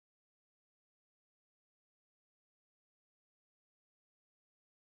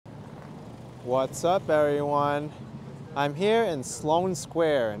What's up, everyone? I'm here in Sloane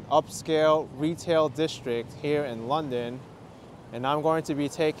Square, an upscale retail district here in London, and I'm going to be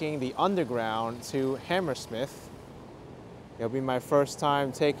taking the Underground to Hammersmith. It'll be my first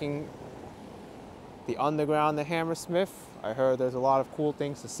time taking the Underground to Hammersmith. I heard there's a lot of cool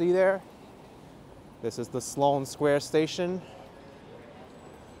things to see there. This is the Sloane Square station,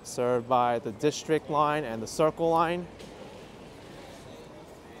 served by the District line and the Circle line.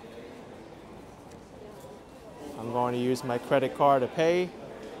 I'm going to use my credit card to pay.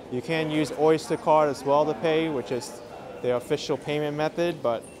 You can use Oyster card as well to pay, which is their official payment method,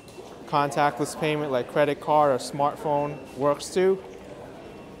 but contactless payment like credit card or smartphone works too.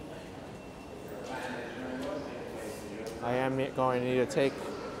 I am going to need to take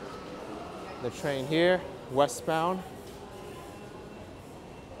the train here, westbound.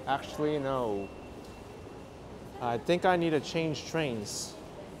 Actually, no. I think I need to change trains.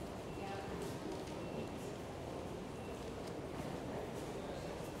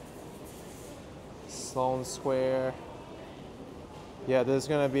 Sloane Square. Yeah, this is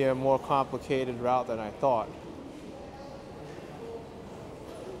going to be a more complicated route than I thought.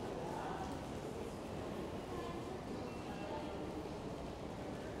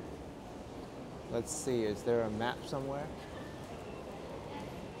 Let's see, is there a map somewhere?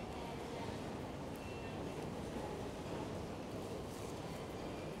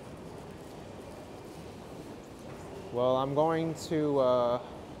 Well, I'm going to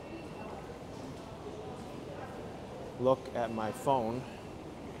look at my phone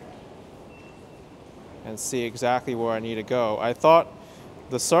and see exactly where I need to go. I thought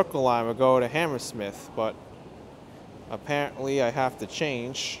the Circle line would go to Hammersmith, but apparently I have to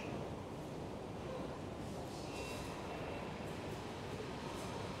change.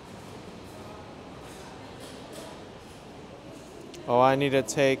 Oh, I need to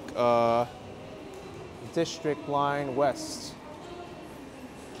take District line west.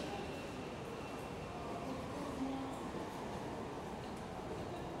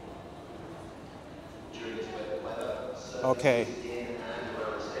 Okay.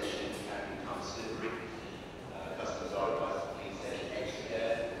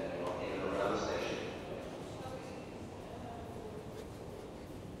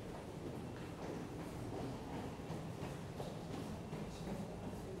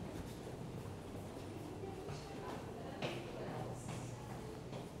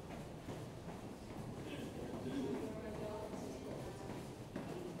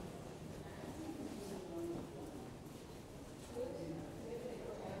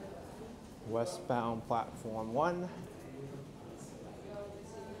 Westbound platform 1.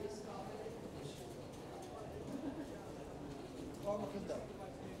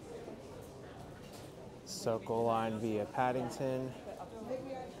 Circle line via Paddington.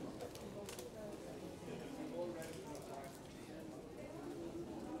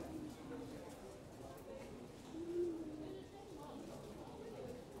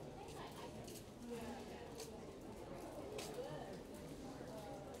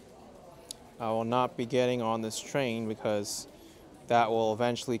 I will not be getting on this train because that will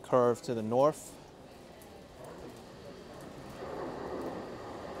eventually curve to the north.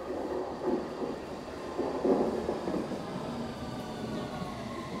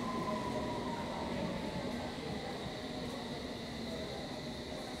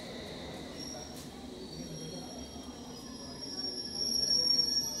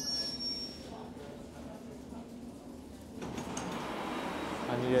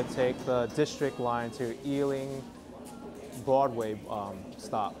 I need to take the District line to Ealing Broadway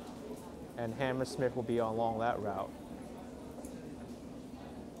stop, and Hammersmith will be along that route.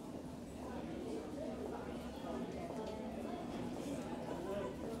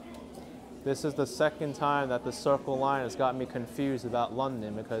 This is the second time that the Circle line has got me confused about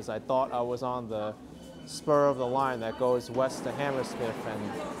London because I thought I was on the spur of the line that goes west to Hammersmith,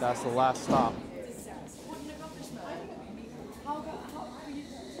 and that's the last stop.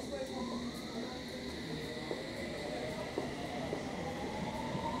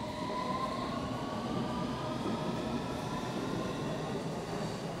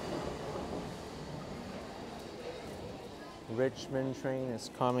 Richmond train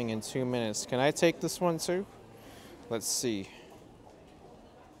is coming in 2 minutes. Can I take this one too? Let's see.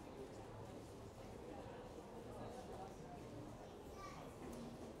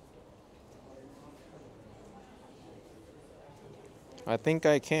 I think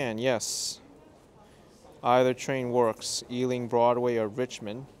I can, yes. Either train works, Ealing Broadway or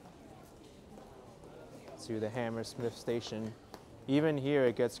Richmond to the Hammersmith station. Even here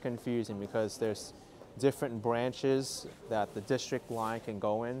it gets confusing because there's different branches that the district line can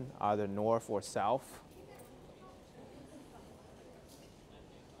go in, either north or south.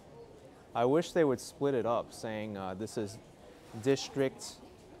 I wish they would split it up, saying this is District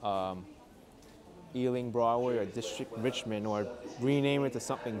Ealing Broadway or District Richmond, or rename it to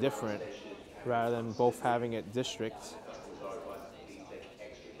something different rather than both having it District.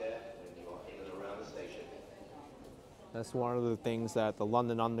 That's one of the things that the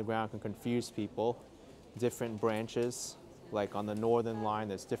London Underground can confuse people. Different branches, like on the Northern Line,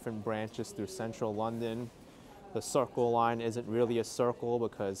 there's different branches through central London. The Circle Line isn't really a circle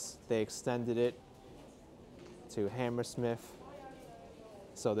because they extended it to Hammersmith.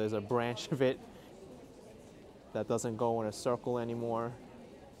 So there's a branch of it that doesn't go in a circle anymore.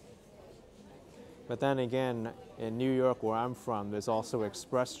 But then again, in New York, where I'm from, there's also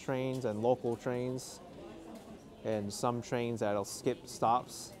express trains and local trains, and some trains that'll skip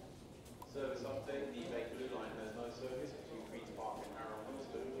stops. Service update, the Bakerloo line has no service between Queen's Park and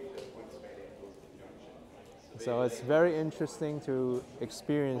Hammersmith due to Queensmead Airport conjunction. So it's very interesting to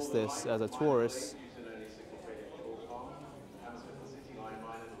experience this as a tourist.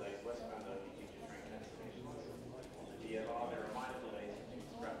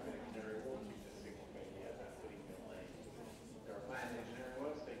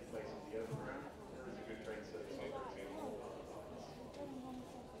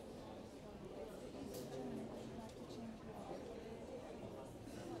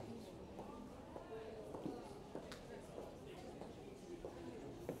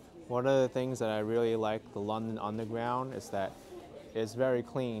 One of the things that I really like the London Underground is that it's very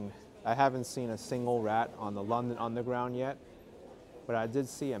clean. I haven't seen a single rat on the London Underground yet, but I did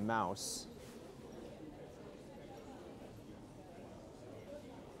see a mouse.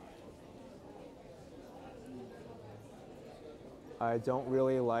 I don't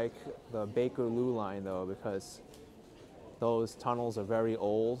really like the Bakerloo line though, because those tunnels are very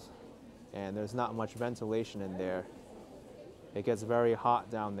old and there's not much ventilation in there. It gets very hot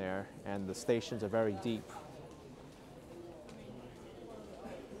down there and the stations are very deep.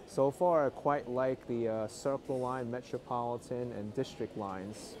 So far I quite like the Circle Line, Metropolitan and District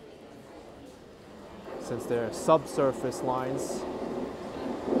lines, since they're subsurface lines.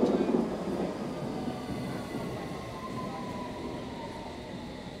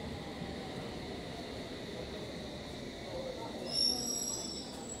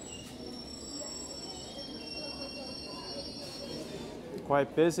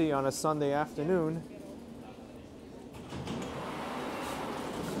 Quite busy on a Sunday afternoon.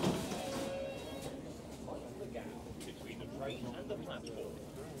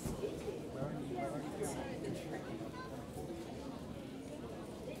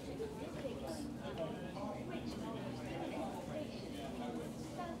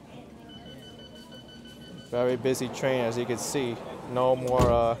 Very busy train, as you can see. No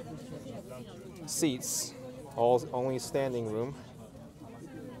more seats, only standing room.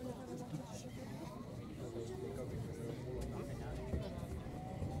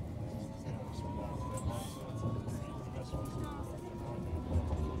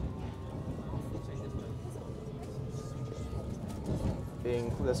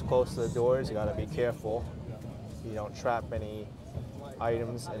 Being this close to the doors, you gotta be careful. You don't trap any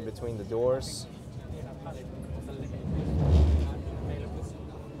items in between the doors.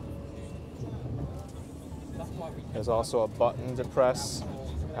 There's also a button to press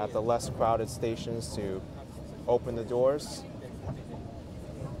at the less crowded stations to open the doors.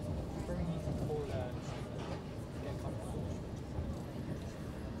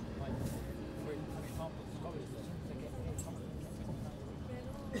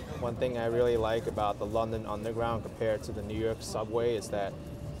 One thing I really like about the London Underground compared to the New York subway is that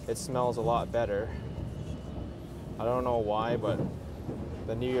it smells a lot better. I don't know why, but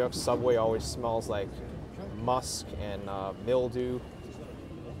the New York subway always smells like musk and mildew.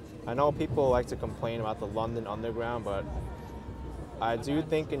 I know people like to complain about the London Underground, but I do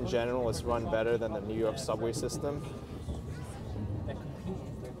think in general it's run better than the New York subway system.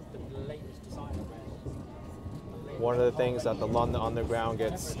 One of the things that the London Underground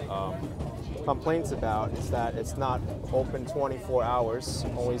gets complaints about is that it's not open 24 hours.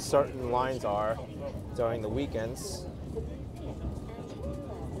 Only certain lines are during the weekends.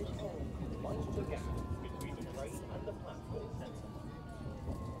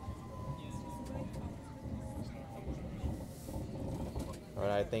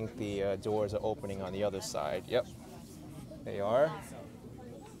 But I think the doors are opening on the other side. Yep, they are.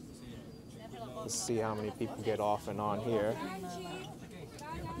 Let's see how many people get off and on here.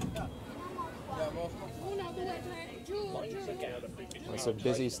 It's a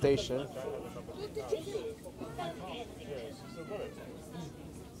busy station.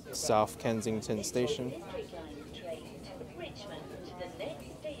 South Kensington Station.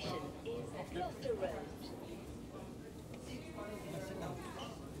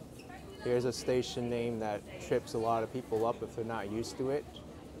 Here's a station name that trips a lot of people up if they're not used to it.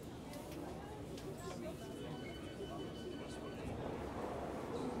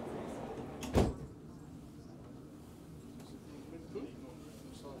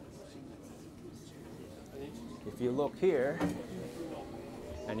 If you look here,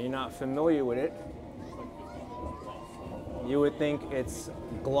 and you're not familiar with it, you would think it's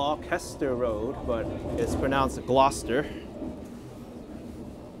Gloucester Road, but it's pronounced Gloucester.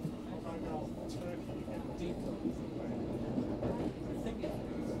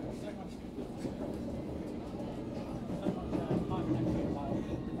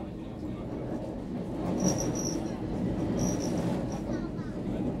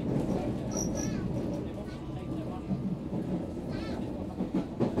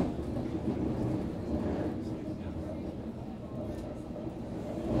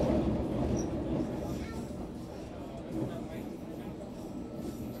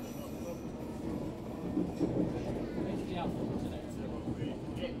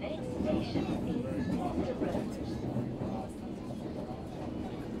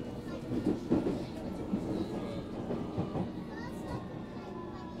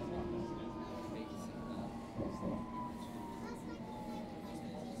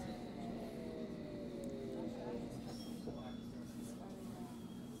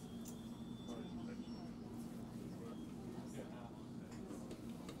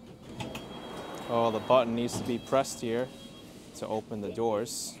 Oh, the button needs to be pressed here to open the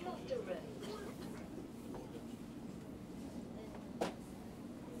doors.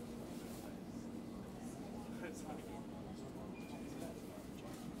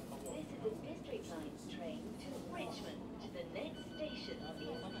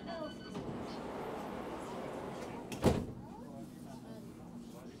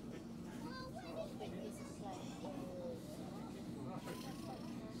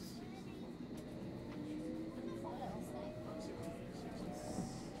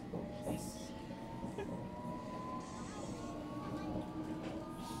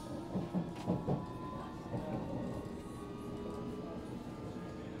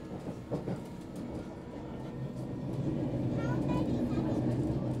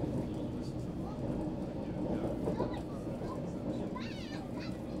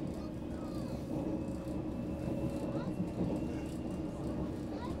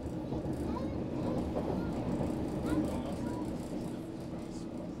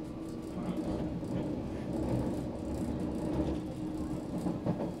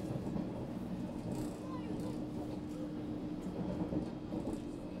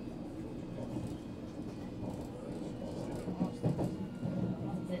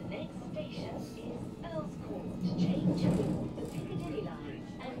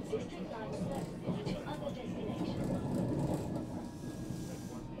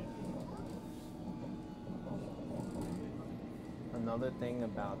 Another thing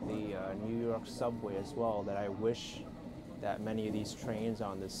about the New York subway as well that I wish that many of these trains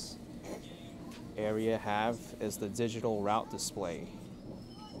on this area have is the digital route display.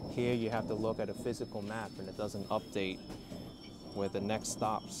 Here you have to look at a physical map and it doesn't update with the next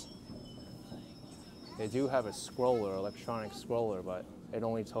stops. They do have a scroller, electronic scroller, but it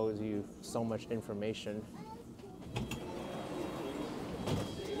only tells you so much information.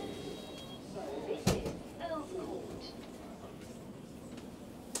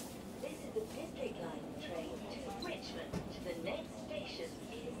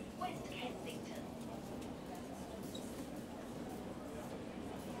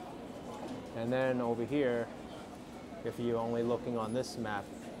 And then over here, if you're only looking on this map,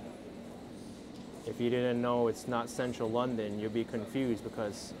 if you didn't know it's not central London, you'll be confused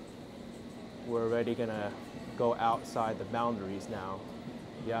because we're already gonna go outside the boundaries now.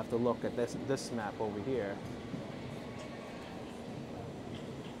 You have to look at this map over here.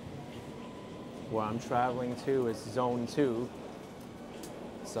 Where I'm traveling to is Zone 2.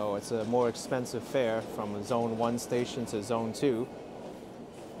 So it's a more expensive fare from Zone 1 station to Zone 2.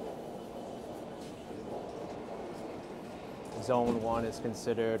 Zone 1 is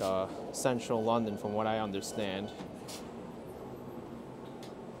considered central London from what I understand.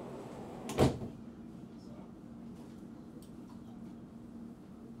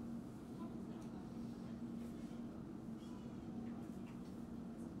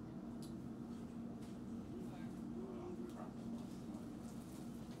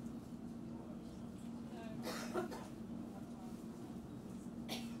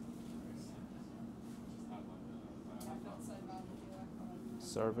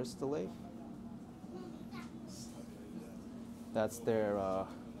 service delay. That's their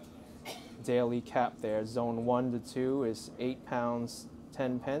daily cap there. Zone 1 to 2 is £8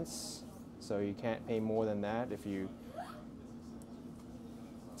 10 pence. So you can't pay more than that. If you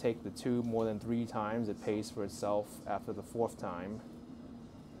take the tube more than 3 times, it pays for itself after the 4th time.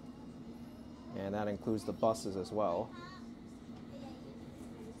 And that includes the buses as well.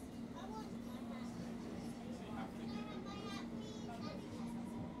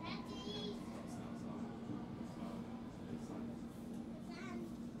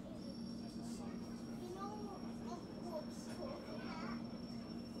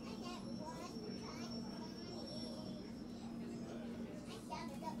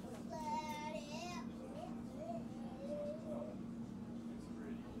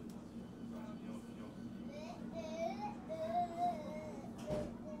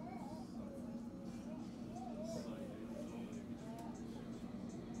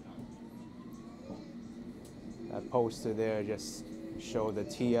 That poster there just showed the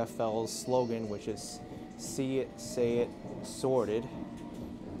TfL's slogan, which is "See it, say it, sorted."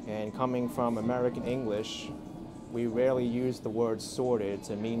 And coming from American English, we rarely use the word sorted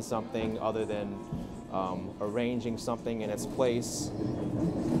to mean something other than arranging something in its place,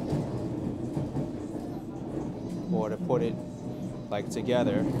 or to put it like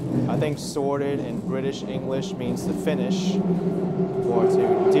together. I think sorted in British English means to finish or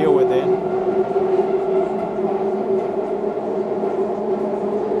to deal with it.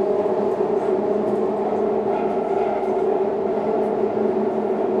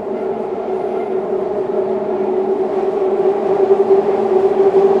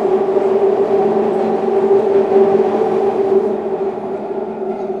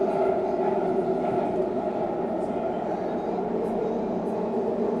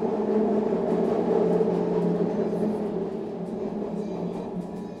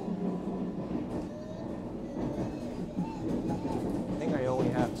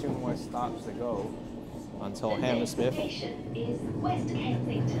 Stops to go until Hammersmith. Station is West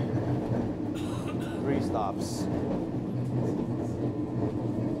Kensington. 3 stops.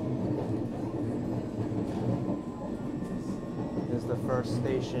 This is the first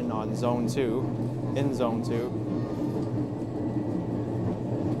station on Zone 2, in Zone 2.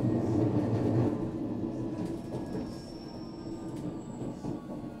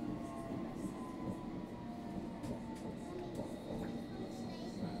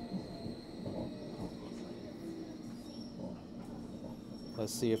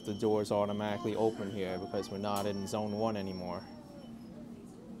 Let's see if the doors automatically open here, because we're not in Zone 1 anymore.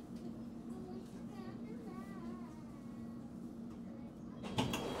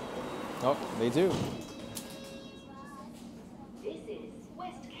 Oh, they do. This is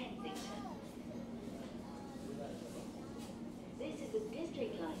West Kensington. This is a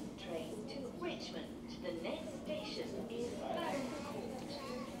District Line train to Richmond. The next station is Barons Court.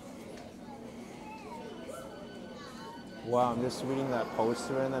 Wow, I'm just reading that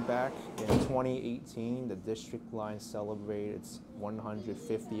poster in the back. In 2018, the District Line celebrated its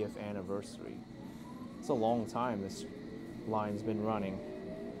 150th anniversary. It's a long time this line's been running.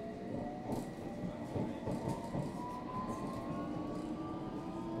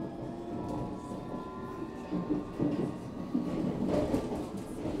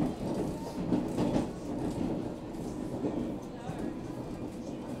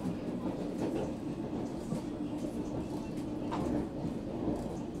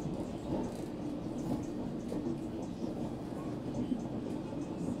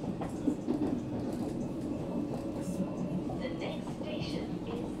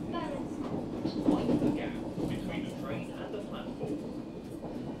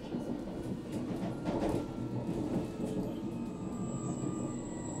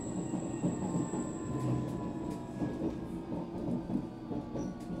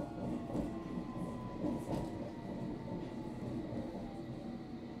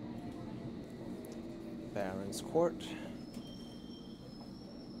 Barons Court.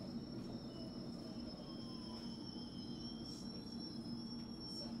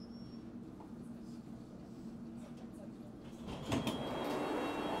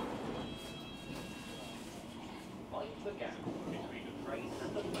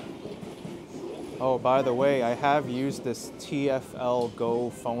 Oh, by the way, I have used this TfL Go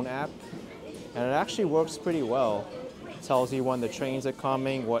phone app, and it actually works pretty well. It tells you when the trains are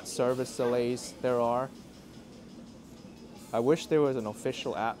coming, what service delays there are. I wish there was an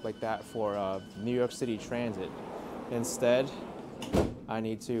official app like that for New York City Transit. Instead, I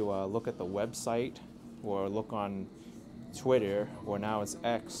need to look at the website or look on Twitter, or now it's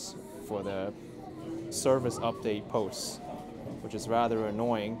X, for the service update posts. which is rather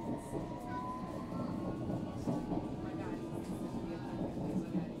annoying.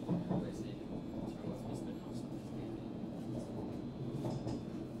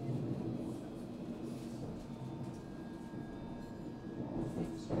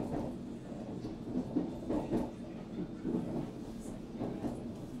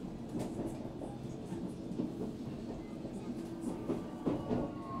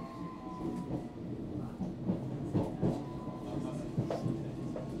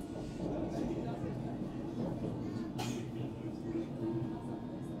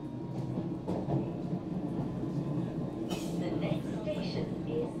 The next station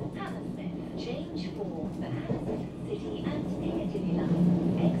is Hammersmith. Change for the Hammersmith City and Piccadilly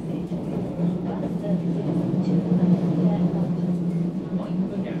line. Exit for bus services to Hammersmith, London. Mind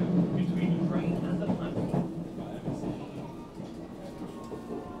the gap between the train and the platform.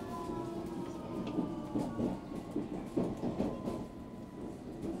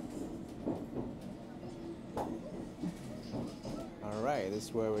 All right, this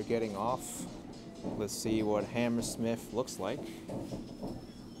is where we're getting off. Let's see what Hammersmith looks like.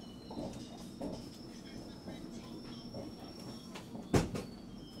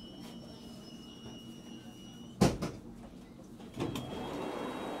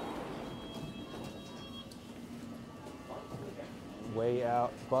 Way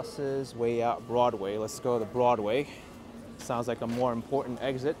out buses, way out Broadway. Let's go to Broadway. Sounds like a more important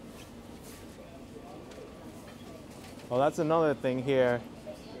exit. Well, that's another thing here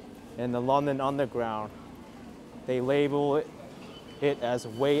in the London Underground. They label it as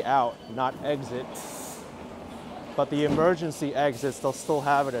way out, not exit. But the emergency exits, they'll still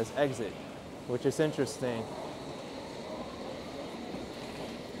have it as exit, which is interesting.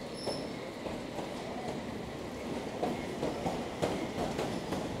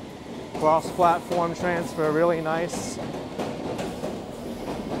 Cross-platform transfer, really nice.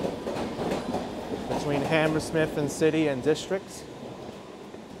 Between Hammersmith and City and District.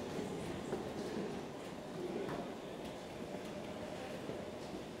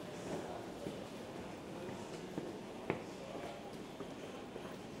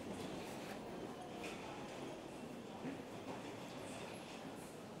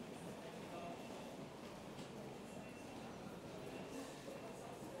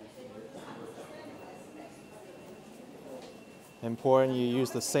 Important you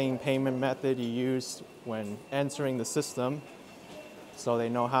use the same payment method you used when entering the system so they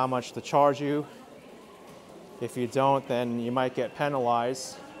know how much to charge you. If you don't, then you might get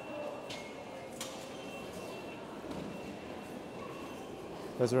penalized.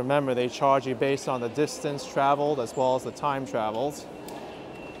 Because remember, they charge you based on the distance traveled as well as the time traveled.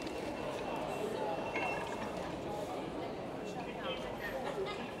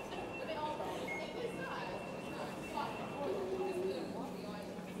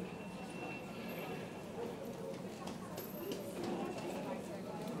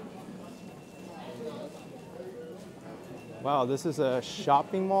 Wow, this is a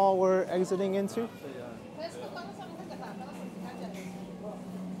shopping mall we're exiting into?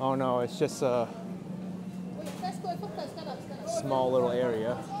 Oh no, it's just a small little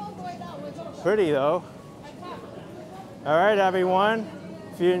area. Pretty though. All right, everyone.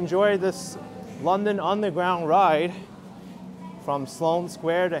 If you enjoyed this London Underground ride from Sloane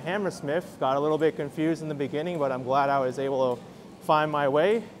Square to Hammersmith, got a little bit confused in the beginning, but I'm glad I was able to find my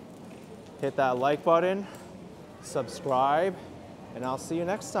way. Hit that like button, subscribe, and I'll see you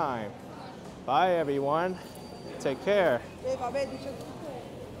next time. Bye, everyone. Take care.